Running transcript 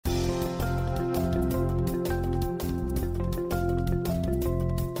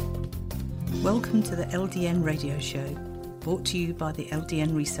Welcome to the LDN radio show, brought to you by the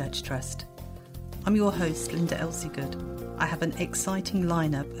LDN Research Trust. I'm your host, Linda Elsiegood. I have an exciting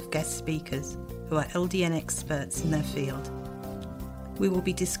lineup of guest speakers who are LDN experts in their field. We will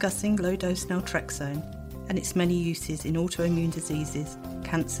be discussing low-dose naltrexone and its many uses in autoimmune diseases,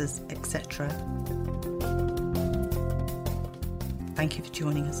 cancers, etc. Thank you for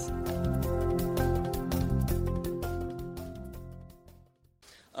joining us.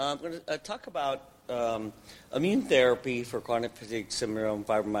 I'm going to talk about immune therapy for chronic fatigue syndrome,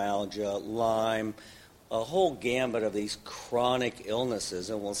 fibromyalgia, Lyme, a whole gambit of these chronic illnesses.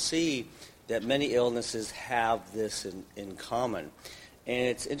 And we'll see that many illnesses have this in common. And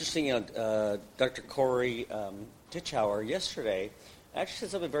it's interesting, Dr. Corey Tichauer yesterday actually said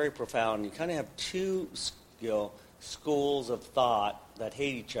something very profound. You kind of have two schools of thought that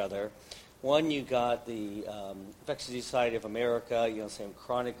hate each other. One, you got the Infectious Disease Society of America, saying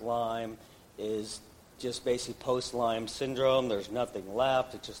chronic Lyme is just basically post-Lyme syndrome. There's nothing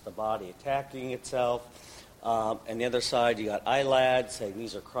left. It's just the body attacking itself. And the other side, you got ILAD saying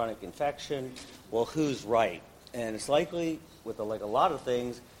these are chronic infection. Well, who's right? And it's likely, with a lot of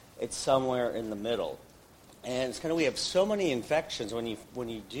things, it's somewhere in the middle. And it's kind of, we have so many infections. When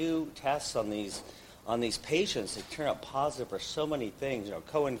you do tests on these patients, they turn out positive for so many things,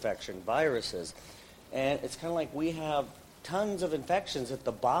 co-infection, viruses. And it's kind of like we have tons of infections that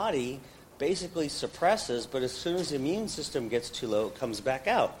the body basically suppresses, but as soon as the immune system gets too low, it comes back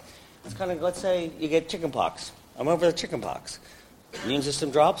out. It's kind of, let's say you get chickenpox. I'm over the chickenpox. Immune system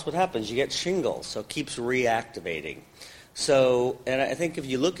drops, what happens? You get shingles, so it keeps reactivating. So, and I think if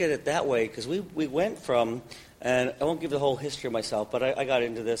you look at it that way, because we went from, and I won't give the whole history of myself, but I got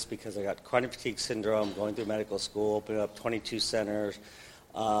into this because I got chronic fatigue syndrome, going through medical school, opening up 22 centers,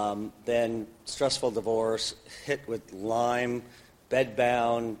 then stressful divorce, hit with Lyme,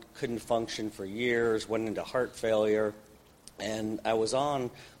 bedbound, couldn't function for years, went into heart failure, and I was on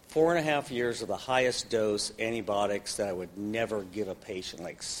 4.5 years of the highest dose antibiotics that I would never give a patient,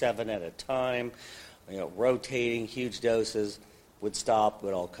 like 7 at a time, rotating, huge doses, would stop,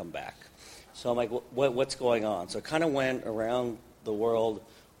 would all come back. So I'm like, what's going on? So I kind of went around the world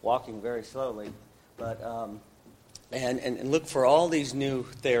walking very slowly, but and looked for all these new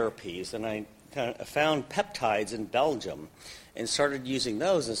therapies, and I kind of found peptides in Belgium and started using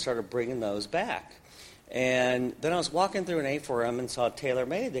those and started bringing those back. And then I was walking through an A4M and saw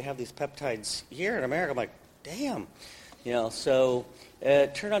TaylorMade. They have these peptides here in America. I'm like, damn. So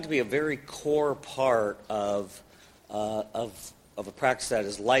it turned out to be a very core part of a practice that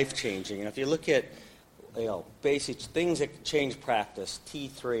is life-changing. And if you look at, basic things that can change practice,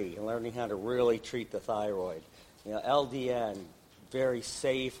 T3, and learning how to really treat the thyroid. LDN, very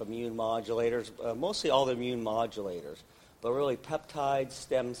safe immune modulators, mostly all the immune modulators. But really, peptides,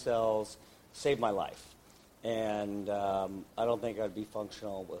 stem cells, saved my life. And I don't think I'd be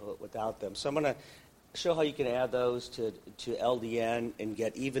functional without them. So I'm going to show how you can add those to LDN and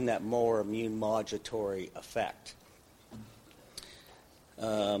get even that more immune modulatory effect.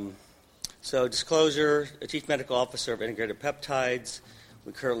 So disclosure, Chief Medical Officer of Integrated Peptides.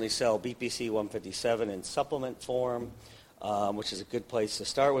 We currently sell BPC 157 in supplement form, which is a good place to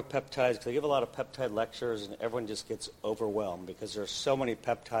start with peptides because I give a lot of peptide lectures and everyone just gets overwhelmed because there are so many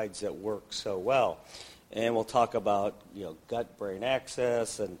peptides that work so well. And we'll talk about gut-brain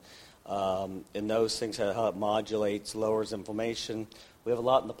axis and those things, how it modulates, lowers inflammation. We have a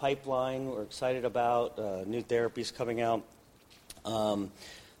lot in the pipeline we're excited about, new therapies coming out.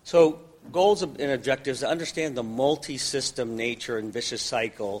 So goals and objectives to understand the multi-system nature and vicious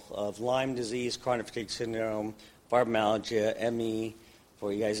cycle of Lyme disease, chronic fatigue syndrome, fibromyalgia, ME,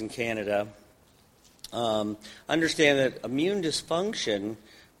 for you guys in Canada. Understand that immune dysfunction,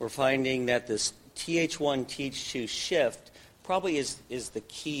 we're finding that this Th1, Th2 shift probably is the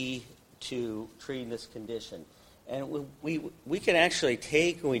key to treating this condition. And we can actually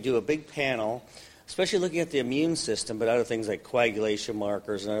take, when we do a big panel, especially looking at the immune system, but other things like coagulation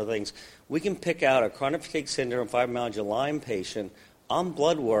markers and other things, we can pick out a chronic fatigue syndrome, fibromyalgia, Lyme patient on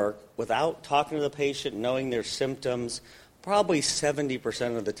blood work without talking to the patient, knowing their symptoms, probably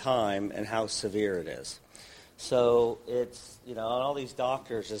 70% of the time, and how severe it is. So it's, all these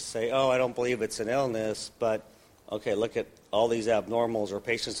doctors just say, I don't believe it's an illness, but, okay, look at all these abnormals, or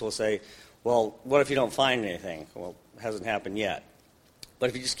patients will say, well, what if you don't find anything? Well, it hasn't happened yet. But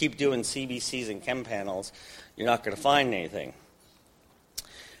if you just keep doing CBCs and chem panels, you're not going to find anything.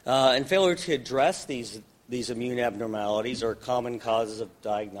 And failure to address these immune abnormalities are common causes of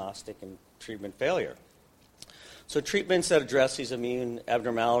diagnostic and treatment failure. So treatments that address these immune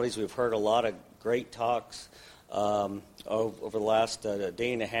abnormalities, we've heard a lot of great talks over the last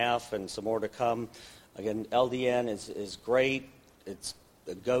day and a half and some more to come. Again, LDN is great. It's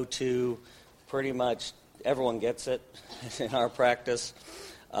the go-to. Pretty much everyone gets it in our practice.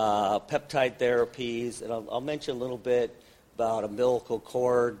 Peptide therapies, and I'll mention a little bit about umbilical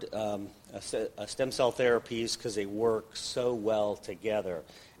cord, stem cell therapies, because they work so well together.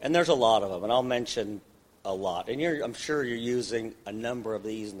 And there's a lot of them, and I'll mention a lot. And I'm sure you're using a number of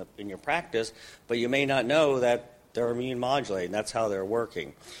these in your practice, but you may not know that they're immune modulating. That's how they're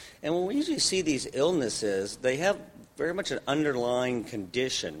working. And when we usually see these illnesses, they have very much an underlying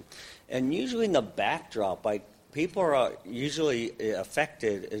condition. And usually in the backdrop, like people are usually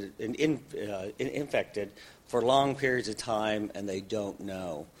affected and infected for long periods of time, and they don't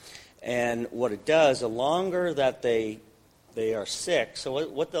know. And what it does, the longer that they are sick, so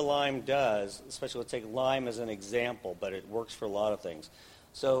what the Lyme does, especially let's take Lyme as an example, but it works for a lot of things.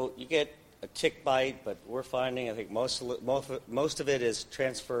 So you get a tick bite, but we're finding, I think most of it is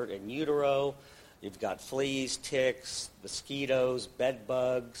transferred in utero. You've got fleas, ticks, mosquitoes, bed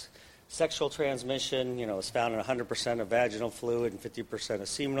bugs. Sexual transmission, is found in 100% of vaginal fluid and 50% of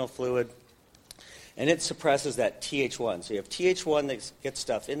seminal fluid. And it suppresses that Th1. So you have Th1 that gets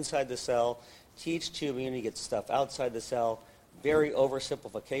stuff inside the cell. Th2 immunity gets stuff outside the cell. Very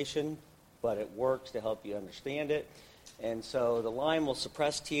oversimplification, but it works to help you understand it. And so the Lyme will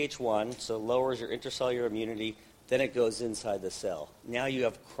suppress Th1, so lowers your intracellular immunity. Then it goes inside the cell. Now you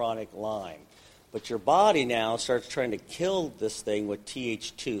have chronic Lyme. But your body now starts trying to kill this thing with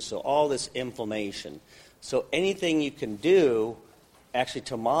Th2, so all this inflammation. So anything you can do actually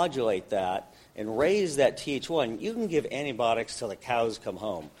to modulate that and raise that Th1, you can give antibiotics till the cows come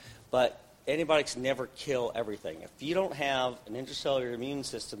home. But antibiotics never kill everything. If you don't have an intracellular immune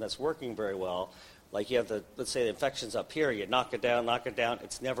system that's working very well, like you have let's say the infection's up here, you knock it down,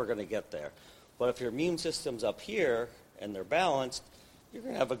 it's never going to get there. But if your immune system's up here and they're balanced, you're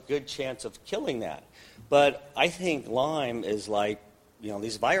going to have a good chance of killing that. But I think Lyme is like,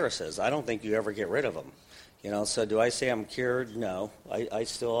 these viruses. I don't think you ever get rid of them. So do I say I'm cured? No. I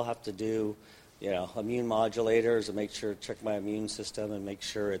still have to do, immune modulators and check my immune system and make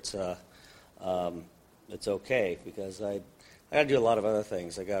sure it's okay, because I got to do a lot of other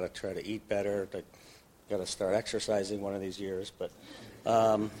things. I got to try to eat better. I got to start exercising one of these years. But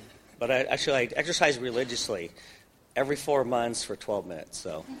I exercise religiously every 4 months for 12 minutes.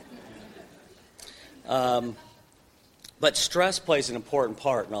 So, but stress plays an important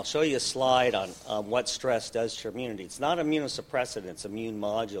part, and I'll show you a slide on what stress does to your immunity. It's not immunosuppressant; it's immune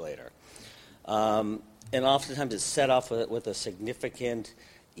modulator. And oftentimes it's set off with a significant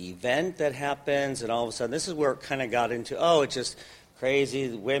event that happens, and all of a sudden, this is where it kind of got into, it's just crazy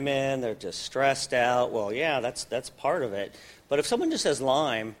women, they're just stressed out. Well, yeah, that's part of it. But if someone just has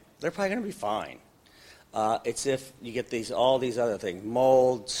Lyme, they're probably going to be fine. It's if you get all these other things,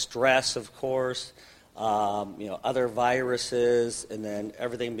 mold, stress, of course, other viruses, and then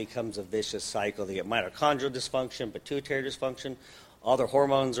everything becomes a vicious cycle. They get mitochondrial dysfunction, pituitary dysfunction, all their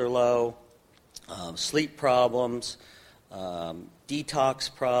hormones are low, sleep problems,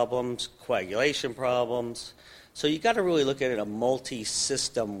 detox problems, coagulation problems. So you got to really look at it in a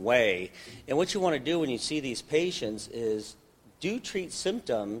multi-system way. And what you want to do when you see these patients is treat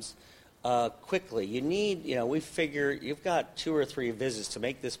symptoms quickly. You need, we figure you've got 2 or 3 visits to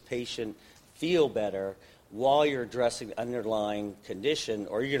make this patient feel better while you're addressing the underlying condition,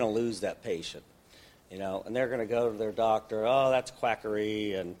 or you're going to lose that patient. And they're going to go to their doctor, that's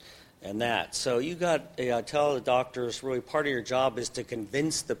quackery and that. So you got to tell the doctors, really part of your job is to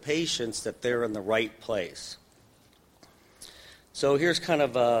convince the patients that they're in the right place. So here's kind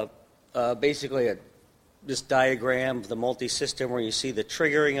of basically this diagram of the multi-system where you see the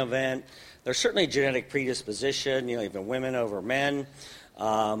triggering event. There's certainly genetic predisposition, even women over men,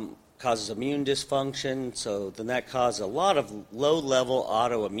 causes immune dysfunction, so then that causes a lot of low-level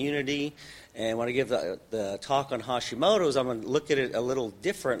autoimmunity. And when I give the talk on Hashimoto's, I'm going to look at it a little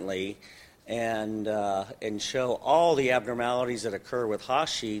differently and show all the abnormalities that occur with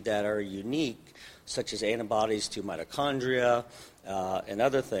Hashi that are unique, such as antibodies to mitochondria and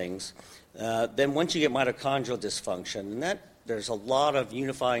other things. Then once you get mitochondrial dysfunction, and there's a lot of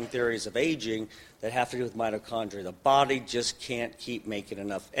unifying theories of aging that have to do with mitochondria. The body just can't keep making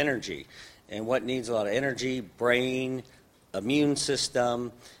enough energy. And what needs a lot of energy? Brain, immune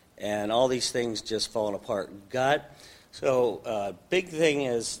system, and all these things just falling apart. Gut. So big thing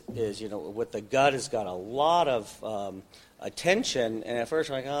is with the gut has got a lot of attention. And at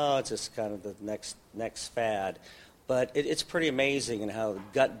first I'm like, it's just kind of the next fad. But it's pretty amazing in how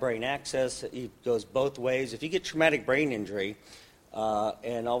gut-brain axis, it goes both ways. If you get traumatic brain injury,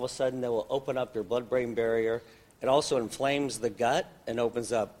 and all of a sudden they will open up your blood-brain barrier, It also inflames the gut and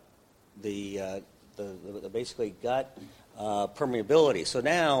opens up the basically gut permeability. So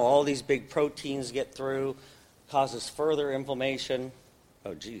now all these big proteins get through, causes further inflammation.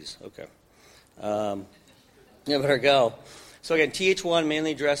 Oh, geez, okay. Yeah, better go. So again, Th1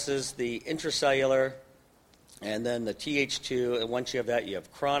 mainly addresses the intracellular, and then the Th2, and once you have that, you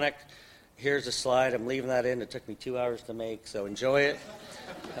have chronic. Here's a slide. I'm leaving that in. It took me 2 hours to make, so enjoy it.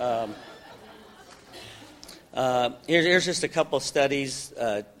 Here's just a couple of studies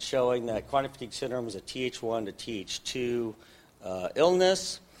showing that chronic fatigue syndrome is a Th1 to Th2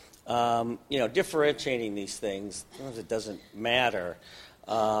 illness. Differentiating these things, sometimes it doesn't matter.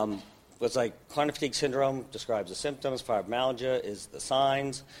 It's like chronic fatigue syndrome describes the symptoms, fibromyalgia is the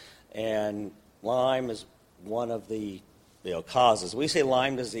signs, and Lyme is one of the causes. We say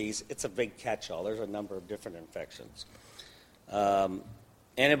Lyme disease, it's a big catch-all. There's a number of different infections.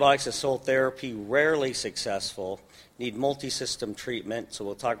 Antibiotics as sole therapy, rarely successful, need multi-system treatment. So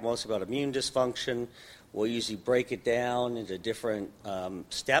we'll talk mostly about immune dysfunction. We'll usually break it down into different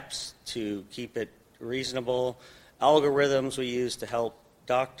steps to keep it reasonable. Algorithms we use to help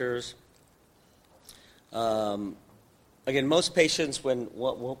doctors. Again, most patients,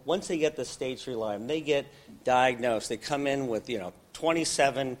 once they get the stage 3 Lyme, they get diagnosed. They come in with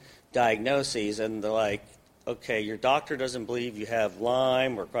 27 diagnoses, and they're like, okay, your doctor doesn't believe you have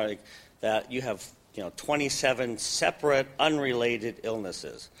Lyme or chronic, that you have 27 separate, unrelated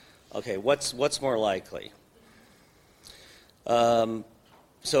illnesses. Okay, what's more likely? So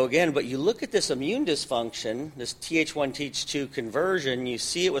again, but you look at this immune dysfunction, this Th1, Th2 conversion, you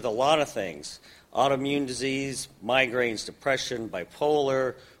see it with a lot of things. Autoimmune disease, migraines, depression,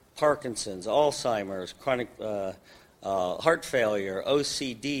 bipolar, Parkinson's, Alzheimer's, chronic heart failure,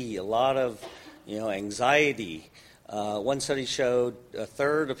 OCD, a lot of anxiety. One study showed a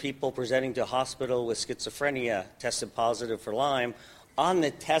third of people presenting to a hospital with schizophrenia tested positive for Lyme. On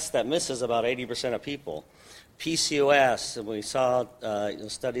the test that misses about 80% of people. PCOS, and we saw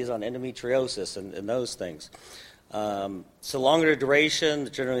studies on endometriosis and those things. So longer duration,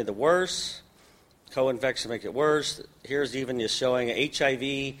 generally the worse. Co-infection make it worse. Here's even just showing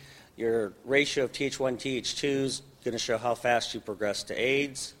HIV, your ratio of Th1, Th2 is going to show how fast you progress to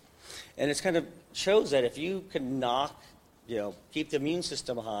AIDS. And it kind of shows that if you can keep the immune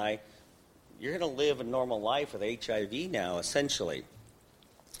system high, you're going to live a normal life with HIV now, essentially.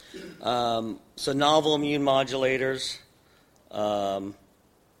 So novel immune modulators.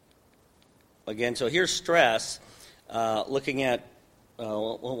 Again, so here's stress. Looking at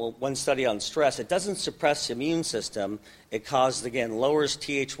one study on stress, it doesn't suppress the immune system. It causes, again, lowers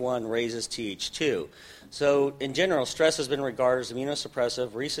Th1, raises Th2. So in general, stress has been regarded as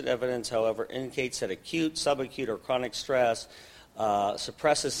immunosuppressive. Recent evidence, however, indicates that acute, subacute, or chronic stress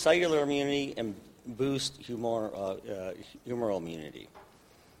suppresses cellular immunity and boosts humoral immunity.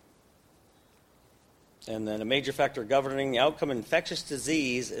 And then a major factor governing the outcome of infectious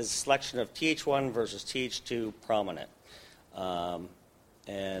disease is selection of Th1 versus Th2 prominent.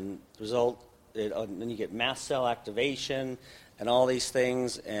 And the result, then you get mast cell activation and all these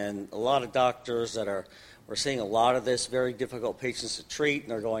things. And a lot of doctors we're seeing a lot of this, very difficult patients to treat,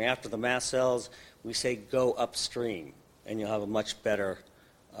 and they're going after the mast cells. We say go upstream, and you'll have a much better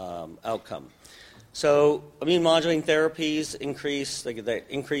outcome. So immune modulating therapies increase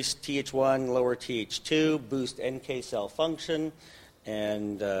Th1, lower Th2, boost NK cell function,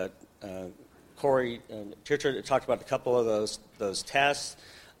 and Corey talked about a couple of those tests.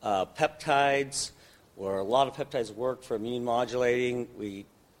 Peptides, where a lot of peptides work for immune modulating. We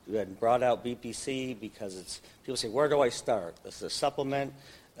had brought out BPC because people say, where do I start? This is a supplement,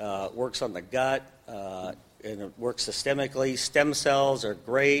 works on the gut, and it works systemically. Stem cells are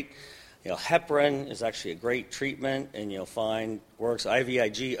great. Heparin is actually a great treatment, and you'll find works.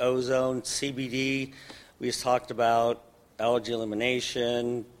 IVIG, ozone, CBD, we just talked about, allergy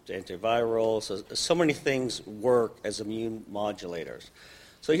elimination, antiviral. So many things work as immune modulators.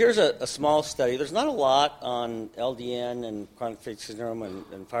 So here's a small study. There's not a lot on LDN and chronic fatigue syndrome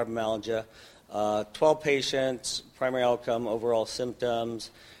and fibromyalgia. 12 patients, primary outcome, overall symptoms.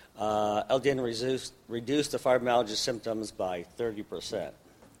 LDN reduced the fibromyalgia symptoms by 30%.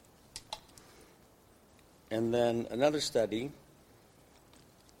 And then another study,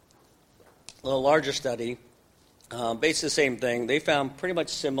 a little larger study, basically the same thing. They found pretty much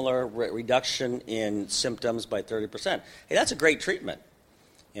similar reduction in symptoms by 30%. Hey, that's a great treatment,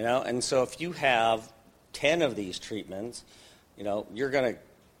 And so if you have 10 of these treatments, you're going to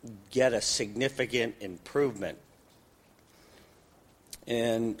get a significant improvement.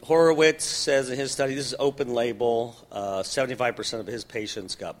 And Horowitz says in his study, this is open label, 75% of his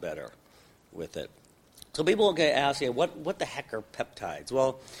patients got better with it. So people get asked, what the heck are peptides?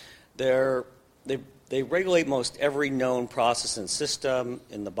 Well, they regulate most every known process and system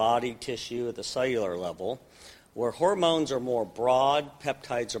in the body, tissue, at the cellular level. Where hormones are more broad,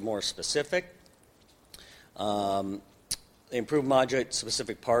 peptides are more specific. They improve, modulate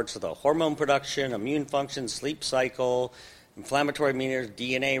specific parts of the hormone production, immune function, sleep cycle, inflammatory mediators,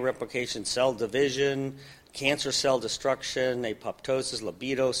 DNA replication, cell division, cancer cell destruction, apoptosis,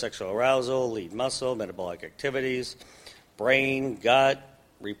 libido, sexual arousal, lead muscle, metabolic activities, brain, gut,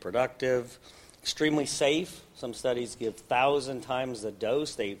 reproductive. Extremely safe. Some studies give 1,000 times the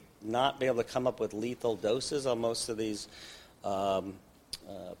dose. They've not been able to come up with lethal doses on most of these peptides.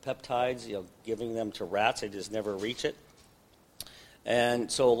 Giving them to rats, they just never reach it.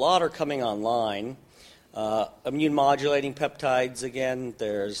 And so a lot are coming online. Immune modulating peptides, again,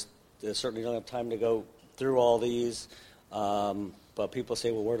 there's certainly don't have time to go through all these, but people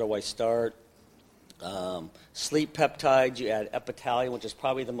say, well, where do I start? Sleep peptides, you add epitalium, which is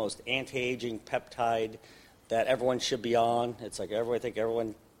probably the most anti-aging peptide that everyone should be on. It's like I think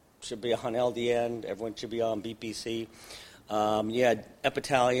everyone should be on LDN, everyone should be on BPC. You add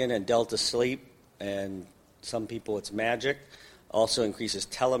epitalium and delta sleep, and some people it's magic. Also increases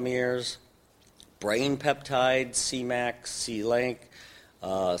telomeres. Brain peptides, Cmax, C-Link.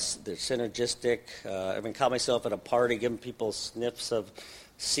 They're synergistic. I've been caught myself at a party giving people sniffs of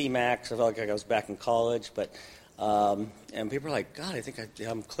C-Max. I felt like I was back in college, but and people are like, God, I think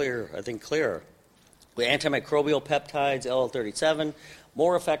I'm clear. I think clearer. With antimicrobial peptides, LL37,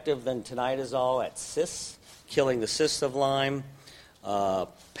 more effective than tinidazole at cysts, killing the cysts of Lyme.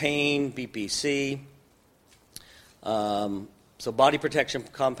 Pain, BPC. So body protection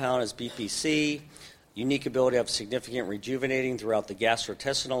compound is BPC. Unique ability to have significant rejuvenating throughout the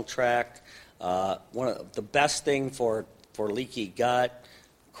gastrointestinal tract. One of the best thing for leaky gut,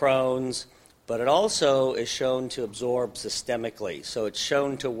 Crohn's, but it also is shown to absorb systemically. So it's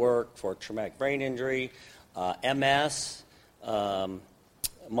shown to work for traumatic brain injury, MS,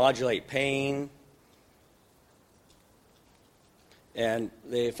 modulate pain. And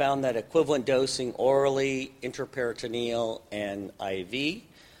they found that equivalent dosing orally, intraperitoneal, and IV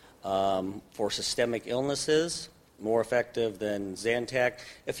for systemic illnesses, more effective than Zantac.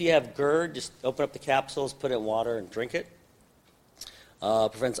 If you have GERD, just open up the capsules, put it in water, and drink it.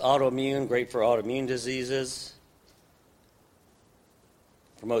 Prevents autoimmune, great for autoimmune diseases.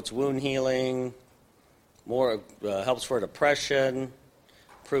 Promotes wound healing, more helps for depression,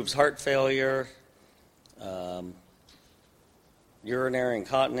 improves heart failure, urinary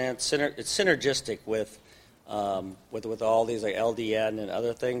incontinence. It's synergistic with all these like LDN and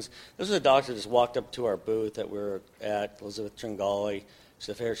other things. This was a doctor that just walked up to our booth that we were at, Elizabeth Tringali.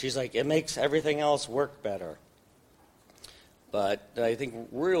 She's like, it makes everything else work better. But I think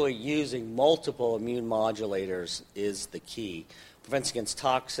really using multiple immune modulators is the key. Prevents against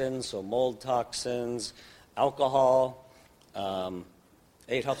toxins, so mold toxins, alcohol.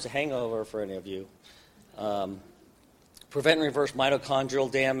 It helps a hangover for any of you. Prevent and reverse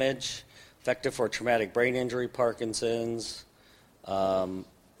mitochondrial damage, effective for traumatic brain injury, Parkinson's.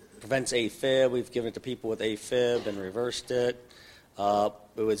 Prevents AFib. We've given it to people with AFib and reversed it. It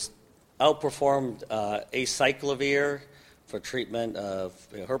was outperformed acyclovir for treatment of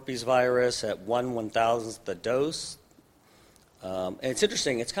herpes virus at 1/1000th the dose. And it's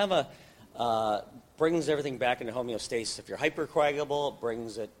interesting. It's kind of brings everything back into homeostasis. If you're hypercoagulable, it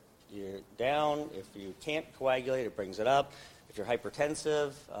brings it down. If you can't coagulate, it brings it up. If you're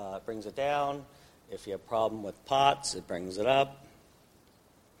hypertensive, it brings it down. If you have a problem with POTS, it brings it up.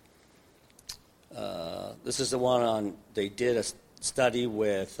 This is the one on, they did a study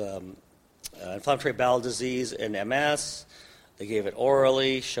with inflammatory bowel disease and MS. They gave it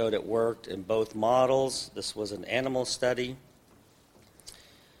orally, showed it worked in both models. This was an animal study.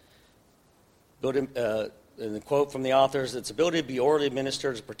 In the quote from the authors, its ability to be orally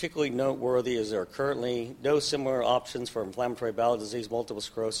administered is particularly noteworthy as there are currently no similar options for inflammatory bowel disease, multiple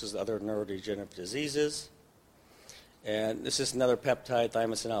sclerosis, and other neurodegenerative diseases. And this is another peptide,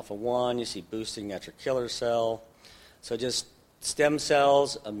 thymosin alpha-1. You see boosting natural killer cell. So just stem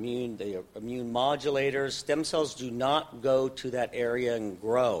cells, immune modulators. Stem cells do not go to that area and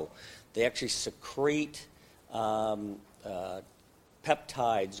grow. They actually secrete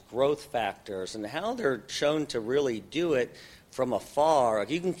peptides, growth factors, and how they're shown to really do it from afar.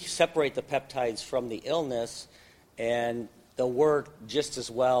 You can separate the peptides from the illness, and they'll work just as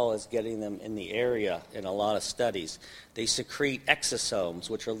well as getting them in the area in a lot of studies. They secrete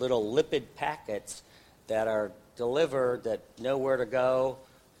exosomes, which are little lipid packets that are delivered that know where to go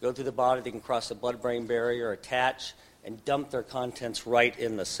through the body. They can cross the blood-brain barrier, attach, and dump their contents right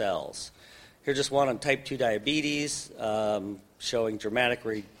in the cells. Here's just one on type 2 diabetes, showing dramatic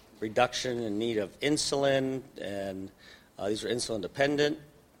reduction in need of insulin, and these are insulin dependent.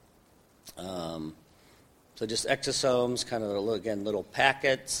 So just exosomes, kind of, again, little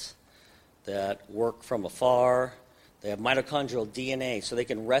packets that work from afar. They have mitochondrial DNA, so they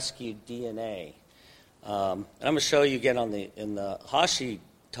can rescue DNA. And I'm going to show you again in the Hashi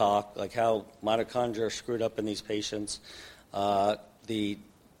talk, like how mitochondria are screwed up in these patients. The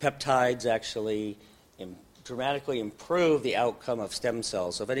peptides actually dramatically improve the outcome of stem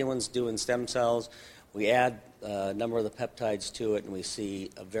cells. So if anyone's doing stem cells, we add a number of the peptides to it, and we see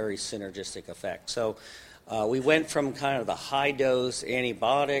a very synergistic effect. So we went from kind of the high-dose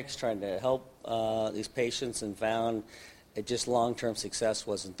antibiotics, trying to help these patients, and found that just long-term success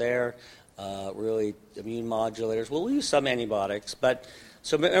wasn't there. Really, immune modulators. We'll use some antibiotics, but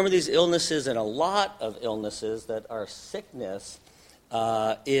so remember these illnesses, and a lot of illnesses that are sickness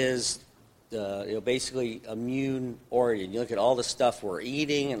is basically immune oriented. You look at all the stuff we're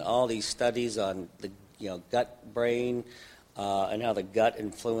eating and all these studies on the gut brain and how the gut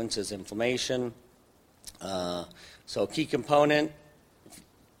influences inflammation. So key component,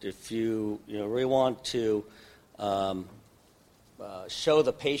 if you really want to show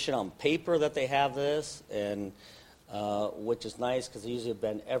the patient on paper that they have this, and which is nice because they usually have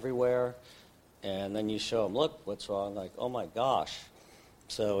been everywhere, and then you show them, look, what's wrong? Like, oh my gosh.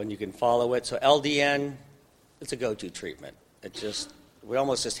 So, and you can follow it. So LDN, it's a go-to treatment. We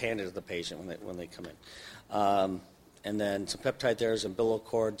almost just hand it to the patient when they come in. And then some peptide therapies, umbilical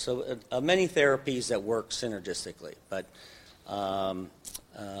cord. So many therapies that work synergistically. But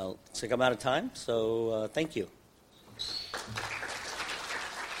looks like I'm out of time, so thank you.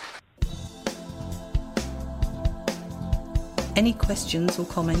 Any questions or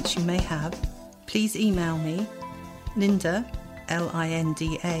comments you may have, please email me, Linda, Linda,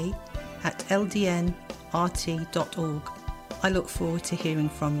 at ldnrt.org. I look forward to hearing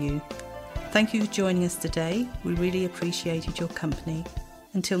from you. Thank you for joining us today. We really appreciated your company.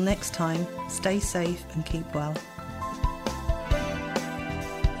 Until next time, stay safe and keep well.